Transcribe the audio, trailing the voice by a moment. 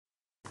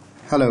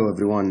Hello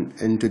everyone.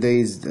 In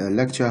today's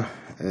lecture,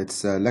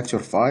 it's lecture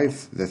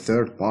 5, the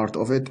third part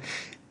of it,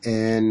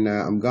 and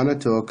I'm gonna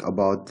talk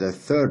about the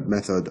third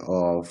method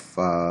of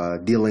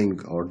dealing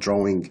or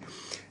drawing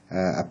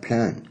a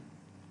plan.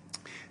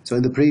 So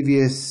in the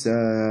previous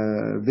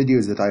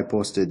videos that I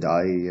posted,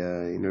 I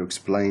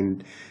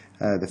explained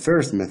the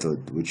first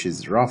method, which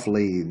is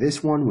roughly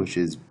this one, which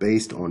is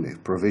based on a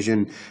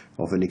provision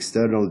of an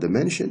external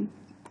dimension,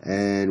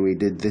 and we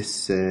did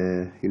this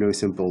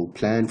simple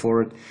plan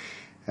for it.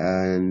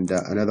 And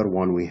another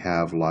one we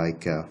have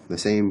like the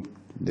same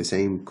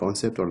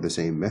concept or the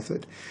same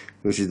method,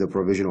 which is the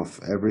provision of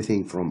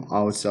everything from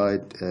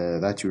outside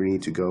that you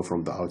need to go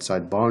from the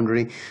outside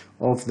boundary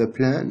of the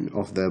plan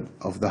of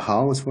the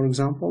house, for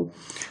example,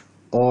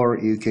 or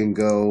you can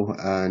go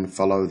and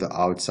follow the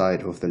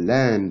outside of the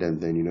land,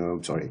 and then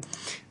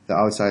the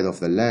outside of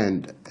the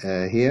land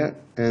here,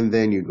 and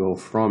then you go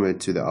from it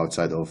to the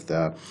outside of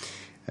the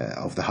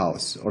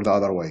house, or the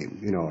other way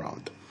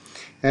around.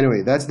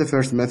 Anyway, that's the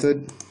first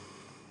method.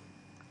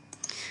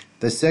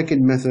 The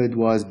second method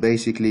was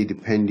basically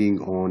depending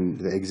on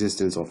the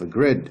existence of a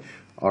grid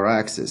or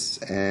axis,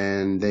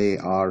 and they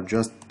are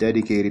just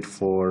dedicated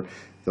for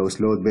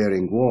those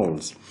load-bearing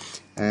walls.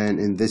 And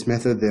in this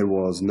method there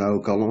was no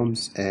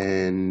columns,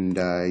 and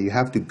you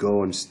have to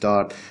go and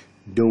start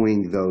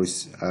doing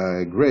those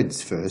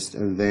grids first,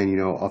 and then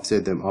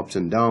offset them up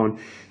and down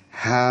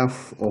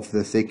half of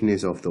the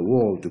thickness of the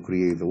wall to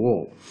create the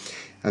wall.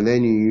 And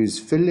then you use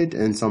fillet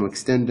and some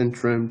extend and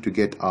trim to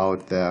get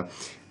out the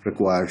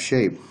required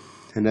shape.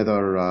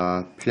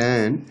 Another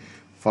plan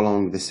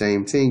following the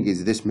same thing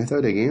is this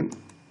method again.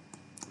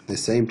 The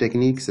same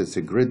techniques. It's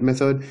a grid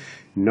method,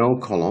 no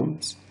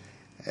columns,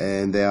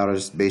 and they are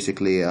just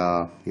basically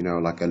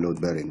like a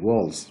load-bearing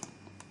walls.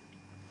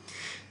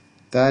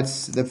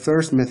 That's the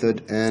first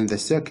method, and the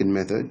second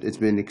method, it's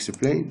been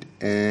explained,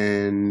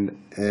 and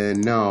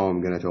now I'm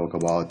going to talk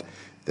about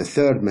the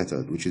third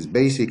method, which is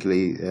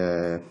basically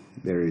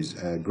there is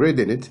a grid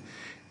in it,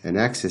 an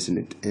axis in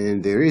it,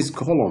 and there is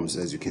columns,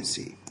 as you can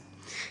see.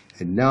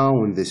 And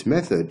now in this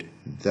method,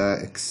 the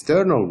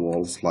external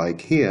walls,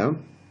 like here,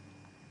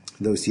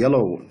 those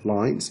yellow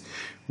lines,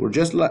 will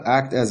just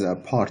act as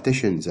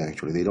partitions.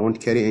 Actually, they don't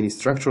carry any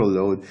structural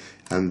load,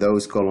 and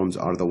those columns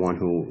are the one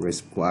who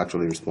are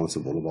actually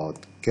responsible about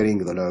carrying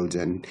the loads,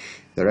 and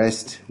the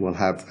rest will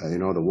have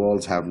the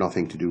walls have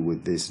nothing to do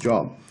with this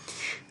job.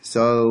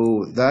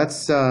 So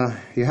that's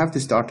you have to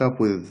start up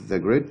with the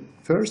grid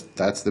first.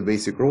 That's the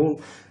basic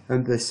rule,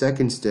 and the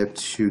second step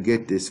to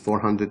get this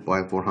 400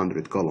 by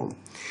 400 column.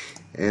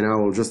 And I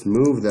will just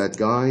move that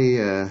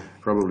guy,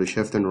 probably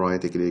shift and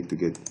right click to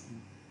get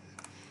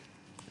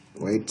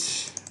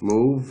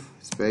move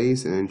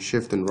space, and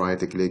shift and right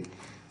click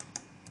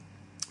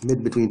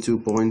mid between 2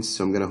 points.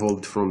 So I'm gonna hold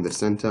it from the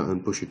center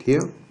and push it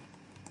here,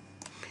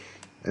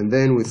 and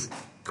then with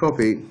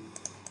copy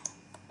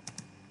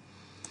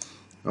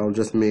I'll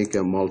just make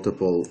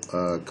multiple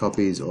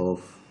copies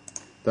of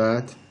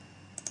that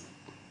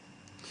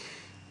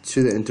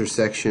to the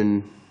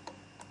intersection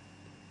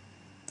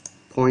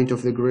point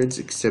of the grids,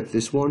 except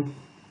this one.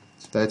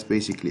 So that's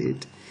basically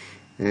it.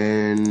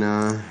 And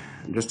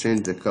just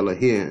change the color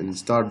here and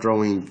start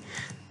drawing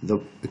the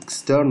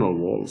external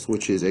walls,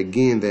 which is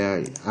again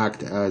they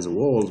act as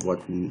walls, but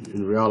in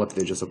reality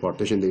they're just a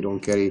partition. They don't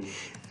carry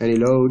any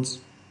loads.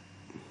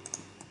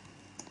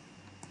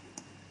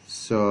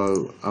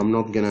 So I'm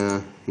not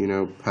gonna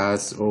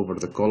pass over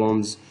the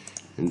columns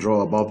and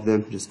draw above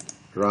them. Just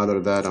rather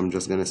that I'm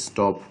just gonna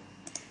stop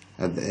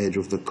at the edge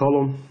of the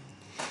column.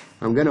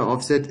 I'm gonna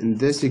offset in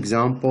this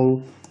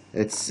example.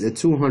 It's a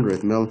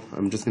 200 mil.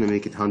 I'm just gonna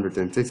make it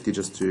 150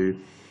 just to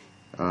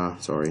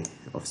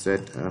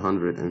offset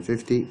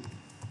 150,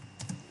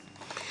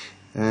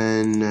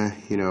 and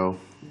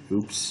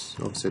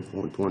offset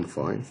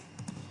 0.15,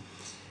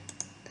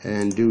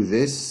 and do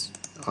this.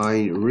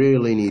 I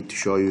really need to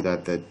show you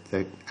that the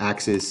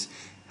axis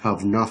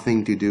have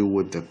nothing to do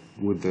with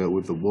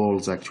the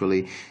walls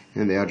actually,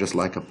 and they are just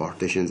like a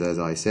partitions, as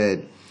I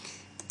said.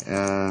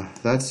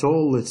 That's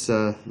all. It's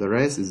the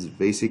rest is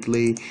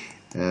basically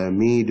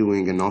me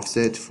doing an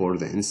offset for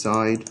the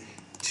inside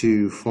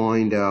to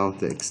find out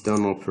the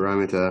external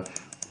parameter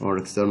or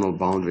external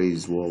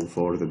boundaries wall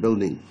for the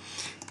building,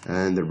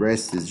 and the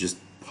rest is just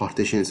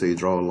partition. So you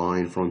draw a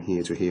line from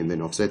here to here, and then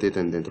offset it,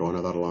 and then draw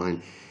another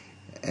line,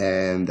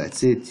 and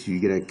that's it. You're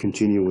gonna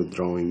continue with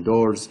drawing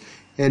doors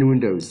and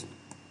windows.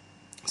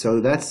 So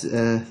that's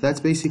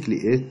basically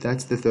it.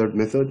 That's the third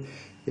method,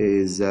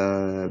 is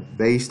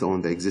based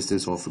on the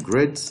existence of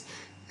grids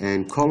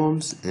and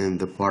columns, and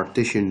the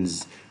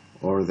partitions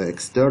or the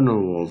external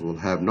walls will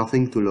have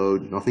nothing to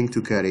load, nothing to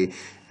carry,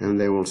 and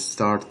they will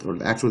start, or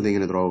actually they're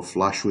going to draw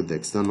flush with the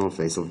external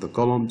face of the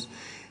columns,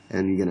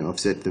 and you're going to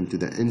offset them to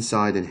the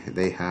inside, and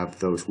they have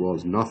those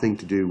walls nothing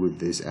to do with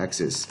this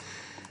axis.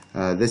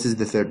 This is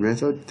the third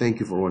method.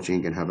 Thank you for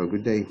watching, and have a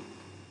good day.